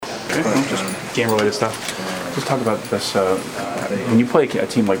Okay, well, just game-related stuff. Let's talk about this. When you play a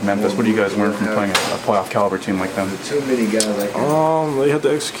team like Memphis, what do you guys learn from playing a playoff caliber team like them? They have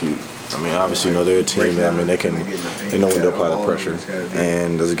to execute. I mean, obviously, they're a team that, they know when to apply the pressure.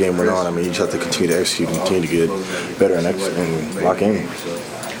 And as the game went on, you just have to continue to execute and continue to get better and lock in.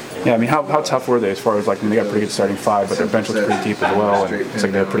 Yeah, how tough were they as far as, they got a pretty good starting five, but their bench looks pretty deep as well, and it's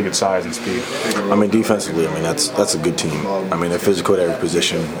like they have pretty good size and speed. Defensively, that's a good team. They're physical at every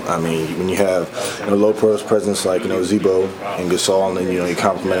position. When you have low post presence like, Zebo and Gasol, and then, you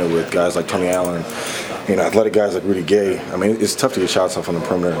complement it with guys like Tony Allen, athletic guys like Rudy Gay, it's tough to get shots off on the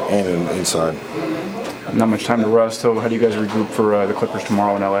perimeter and inside. Not much time to rest, so how do you guys regroup for the Clippers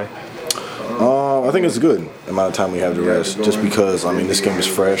tomorrow in LA? I think it's a good amount of time we have to rest, just because, this game is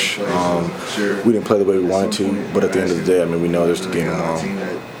fresh. We didn't play the way we wanted to, but at the end of the day, we know there's the game tomorrow.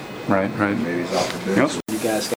 Right. Yep.